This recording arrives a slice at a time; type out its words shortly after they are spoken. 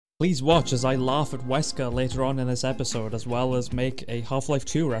Please watch as I laugh at WESKER later on in this episode, as well as make a Half-Life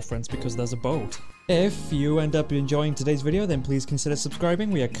 2 reference because there's a boat. If you end up enjoying today's video, then please consider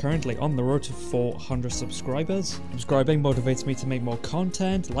subscribing. We are currently on the road to 400 subscribers. Subscribing motivates me to make more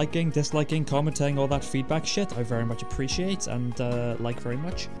content. Liking, disliking, commenting, all that feedback shit, I very much appreciate and like very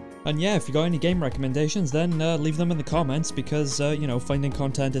much. And yeah, if you got any game recommendations, then leave them in the comments because, you know, finding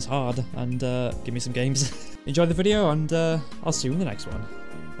content is hard, and give me some games. Enjoy the video, and I'll see you in the next one.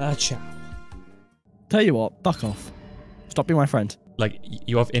 Ciao. Tell you what, fuck off. Stop being my friend. Like,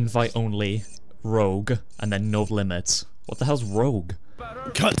 you have invite only, rogue, and then no limits. What the hell's rogue?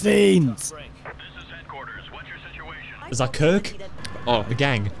 Cutscenes! Is that Kirk? Oh, the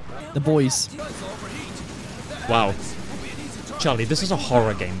gang. The boys. Wow. Charlie, this is a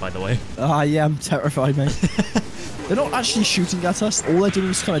horror game, by the way. Yeah, I'm terrified, mate. They're not actually shooting at us. All they're doing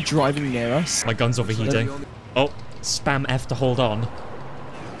is kind of driving near us. My gun's overheating. Oh, spam F to hold on.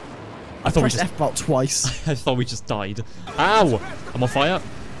 I pressed F about twice. I thought we just died. Ow! I'm on fire.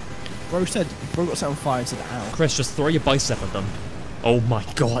 Bro got set on fire and said ow. Chris, just throw your bicep at them. Oh my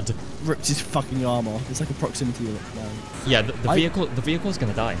god. Ripped his fucking arm off. It's like a proximity with it now. Yeah, the vehicle's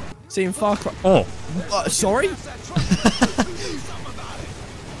gonna die. See, in Far Cry... Oh. Sorry?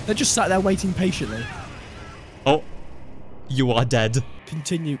 They're just sat there waiting patiently. Oh. You are dead.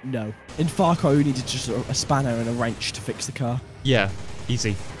 Continue. No. In Far Cry, we needed just a spanner and a wrench to fix the car. Yeah,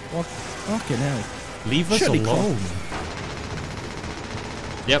 easy. What? Fucking hell. Leave us alone.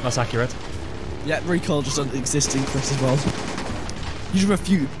 Yep, that's accurate. Yeah, recoil just doesn't exist in Chris as well. You just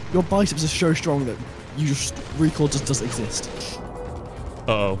refute. Your biceps are so strong that recoil just doesn't exist.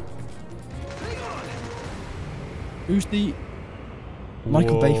 Uh-oh. Who's the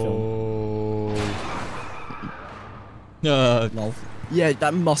Michael Bay film? Lol. Yeah,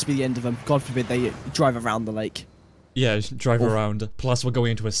 that must be the end of them. God forbid they drive around the lake. Yeah, drive around. Plus, we're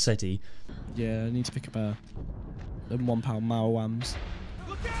going into a city. Yeah, I need to pick up them £1 Malwams.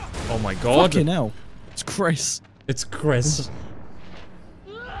 Oh my god. Fucking hell. It's Chris. It's Chris.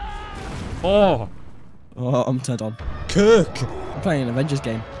 Oh. Oh, I'm turned on. Kirk. I'm playing an Avengers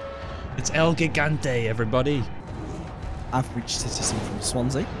game. It's El Gigante, everybody. Average citizen from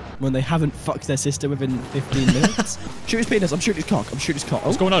Swansea. When they haven't fucked their sister within 15 minutes. Shoot his penis. I'm shooting his cock. I'm shooting his cock.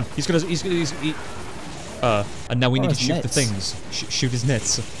 What's going on? He's and now we need to shoot nits. the things. Shoot his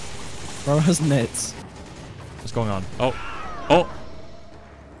nits. Bro has nits. What's going on? Oh. Oh.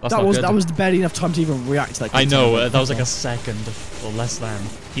 That was barely enough time to even react to that. I know, that was like a second or less than.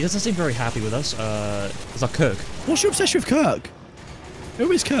 He doesn't seem very happy with us. Is that Kirk? What's your obsession with Kirk?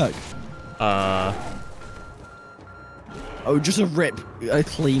 Who is Kirk? Oh, just a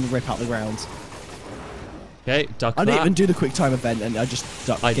clean rip out the ground. Okay, duck I didn't even do the quick time event, and I just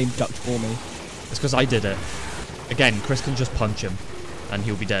game ducked for me. It's because I did it. Again, Chris can just punch him, and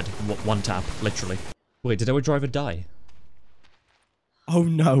he'll be dead. One tap, literally. Wait, did our driver die? Oh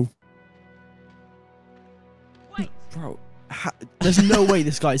no. Bro, there's no way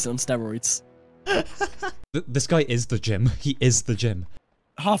this guy's on steroids. This guy is the gym. He is the gym.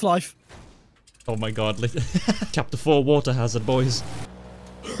 Half-Life. Oh my god. Chapter 4 water hazard, boys.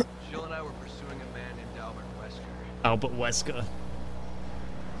 Jill and I were pursuing a man named WESKER. Albert Wesker.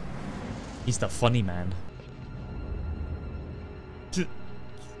 He's the funny man.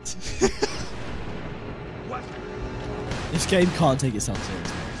 This game can't take itself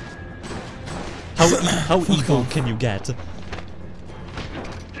seriously. How evil can you get?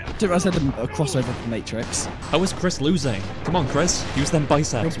 Didn't I said a crossover with the Matrix. How is Chris losing? Come on, Chris. Use them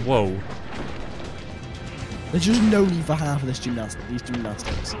biceps. Whoa. There's just no need for half of these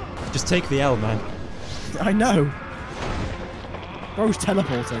gymnastics. Just take the L, man. I know. Bro's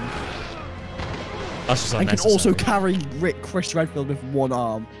teleporting. That's just and unnecessary. can also carry Chris Redfield with one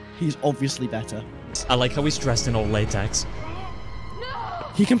arm. He's obviously better. I like how he's dressed in all latex. No!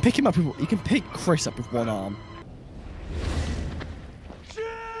 He can pick him up. He can pick Chris up with one arm.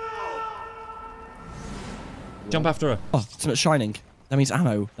 Jump after her. Oh, it's shining. That means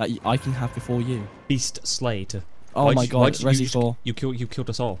ammo that I can have before you. Beast slayed. Oh my god, Resi 4. You killed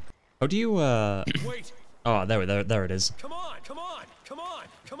us all. How do you Wait. Oh, there it is. Come on, come on, come on,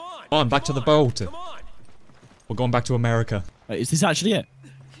 come on. On, back to the boat. Come on. We're going back to America. Wait, is this actually it?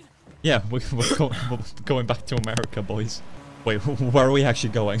 Yeah, we're going back to America, boys. Wait, where are we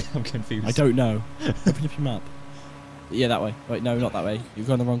actually going? I'm confused. I don't know. Open up your map. Yeah, that way. Wait, no, not that way. You've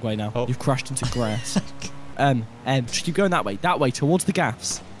gone the wrong way now. Oh. You've crashed into grass. Just keep going that way, towards the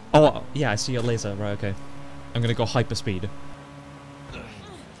gaffs. Oh, yeah, I see your laser. Right, okay. I'm gonna go hyperspeed.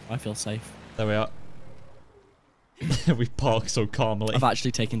 I feel safe. There we are. We park so calmly. I've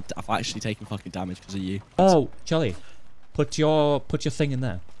actually taken fucking damage because of you. Oh, Charlie, put your thing in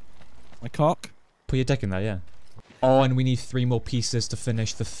there. My cock. Put your dick in there, yeah. Oh, and we need 3 more pieces to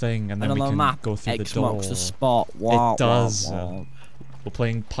finish the thing, and then And we on the can map, go through X the door. marks the spot. Wow, It does. wow, wow. We're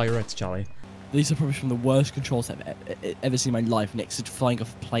playing pirates, Charlie. These are probably some of the worst controls I've ever seen in my life, next to flying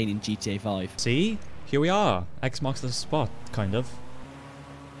off a plane in GTA 5. See? Here we are. X marks the spot, kind of.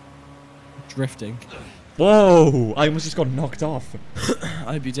 Drifting. Whoa! I almost just got knocked off.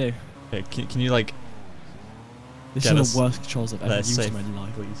 I hope you do. Okay, can you, like... This Get is us the worst controls I've ever there used safe, in my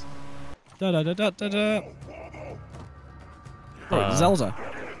life. please. Da da da da da da. Wait, Uh, Zelda.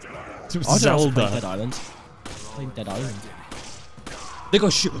 Zelda. Dead Island. Playing Dead Island. They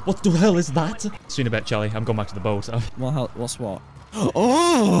got shoot. What the hell is that? See you in a bit, Charlie. I'm going back to the boat. What's what?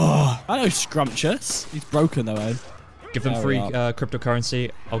 Oh! I know Scrumptious. He's broken though, Owen. Give them There free we are.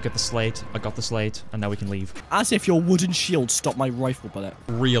 cryptocurrency. I'll get the slate. I got the slate, and now we can leave. As if your wooden shield stopped my rifle bullet.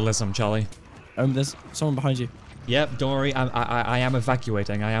 Realism, Charlie. There's someone behind you. Yep, don't worry. I am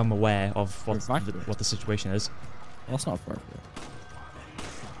evacuating. I am aware of Evacuate? what the situation is. Well, that's not appropriate.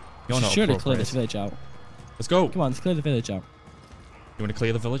 You're We not should surely clear appropriate. this village out. Let's go. Come on, let's clear the village out. You want to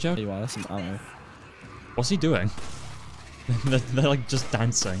clear the village out? There you are, that's some ammo. What's he doing? they're like just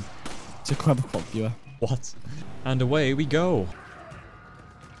dancing. It's a Quebecquad viewer. What? And away we go.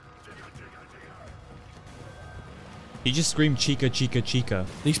 He just screamed Chica, Chica, Chica.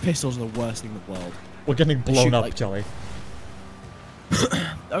 These pistols are the worst thing in the world. We're getting They blown shoot, up, like- Charlie.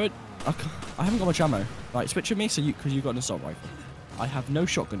 I haven't got much ammo. Right, switch with me so because you've got an assault rifle. I have no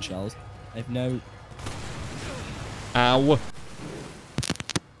shotgun shells. I have no... Ow.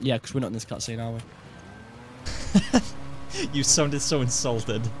 Yeah, because we're not in this cutscene, are we? You sounded so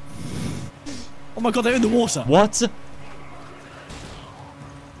insulted. Oh my god, they're in the water! What?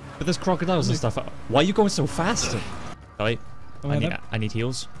 But there's crocodiles and stuff. Why are you going so fast? Charlie, Oh, I need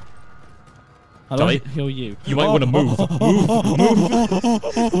heals. How Charlie, do I heal you? You might want to move.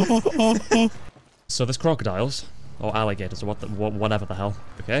 So there's crocodiles. Or alligators, or whatever the hell.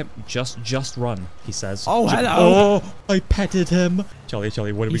 Okay, just run, he says. Oh, hello! Oh, I petted him. Charlie,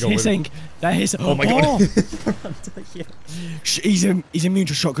 what are we He's going hissing. They're hissing. Oh my god. He's immune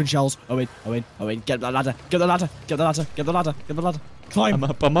to shotgun shells. Owen, get the ladder, get the ladder, get the ladder, get the ladder, get the ladder. Climb.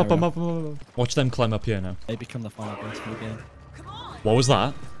 I'm up. Watch them climb up here now. They become the final boss of the game. What was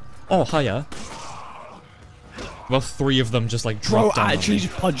that? Oh, hiya. Well, 3 of them just like dropped Bro, down. I actually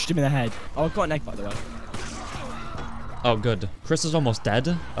just punched him in the head. Oh, I've got an egg, by the way. Oh, good. Chris is almost dead.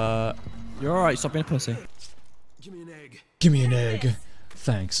 You're alright, stop being a pussy. Give me an egg. Give me an egg.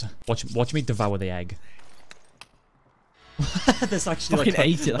 Thanks. Watch me devour the egg. There's actually Fucking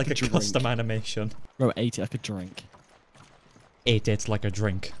ate it like a a drink. custom animation. Bro, ate it like a drink. Ate it like a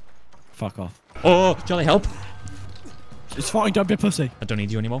drink. Fuck off. Oh, Charlie, help! It's fine, don't be a pussy. I don't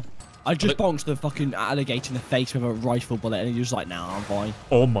need you anymore. I just bonked the fucking alligator in the face with a rifle bullet and he was like, nah, I'm fine.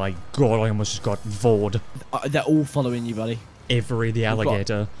 Oh my god, I almost just got vored. They're all following you, buddy. Avery the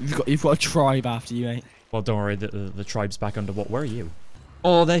alligator. You've got a tribe after you, mate. Well, don't worry, the tribe's back under what? Where are you?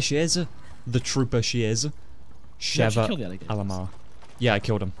 Oh, there she is. The trooper she is. You actually Sheva killed the alligators? Alamar. Yeah, I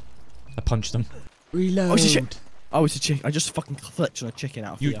killed him. I punched him. Reload. Oh, it's a chick. Oh, it's a chicken. I just fucking clicked on a chicken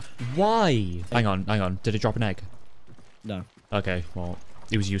out of here. Why? Hang on. Did it drop an egg? No. Okay, well,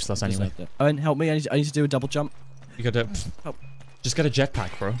 it was useless anyway. Deserved it. Owen, help me. I need to do a double jump. You gotta... Help. Just get a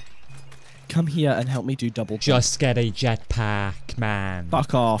jetpack, bro. Come here and help me do double jump. Just get a jetpack, man.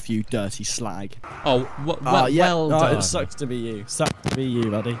 Fuck off, you dirty slag. Oh, Yeah. well Oh, done. it sucks to be you. Sucks to be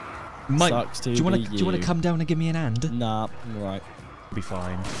you, buddy. Mike, Sucks to do you be want to come down and give me an hand? Nah, I'm alright. Be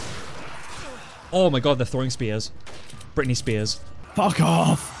fine. Oh my god, they're throwing spears. Britney Spears. Fuck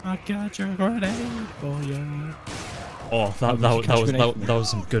off! I got your grenade for you. Oh, that was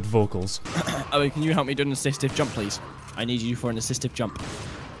some good vocals. Owen, can you help me do an assistive jump, please? I need you for an assistive jump.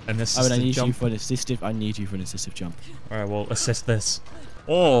 An Owen, I assistive need you jump. for an assistive. I need you for an assistive jump. Alright, well, assist this.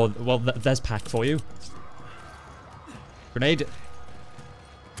 Oh, well, there's pack for you. Grenade.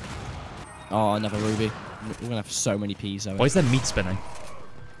 Oh, another ruby. We're gonna have so many peas, Owen. Why is there meat spinning?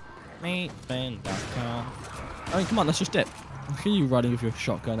 Meatspin.com. I mean, come on, let's just dip. Look at you running with your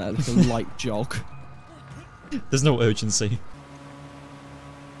shotgun at a little light jog. There's no urgency.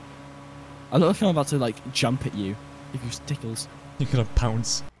 I look like I'm about to like jump at you. If you tickles. You're gonna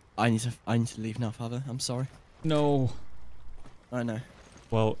pounce. I need to leave now, Father. I'm sorry. No. I know.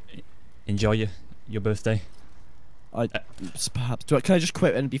 Well, enjoy your birthday. Perhaps. Can I just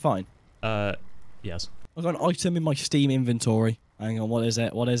quit and be fine? Yes. I've got an item in my Steam inventory. Hang on, what is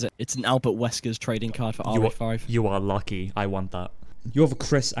it? What is it? It's an Albert Wesker's trading card for RE5. You are lucky. I want that. You have a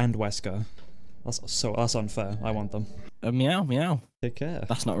Chris and Wesker. That's unfair. I want them. Meow, meow. Take care.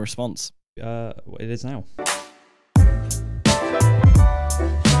 That's not a response. It is now.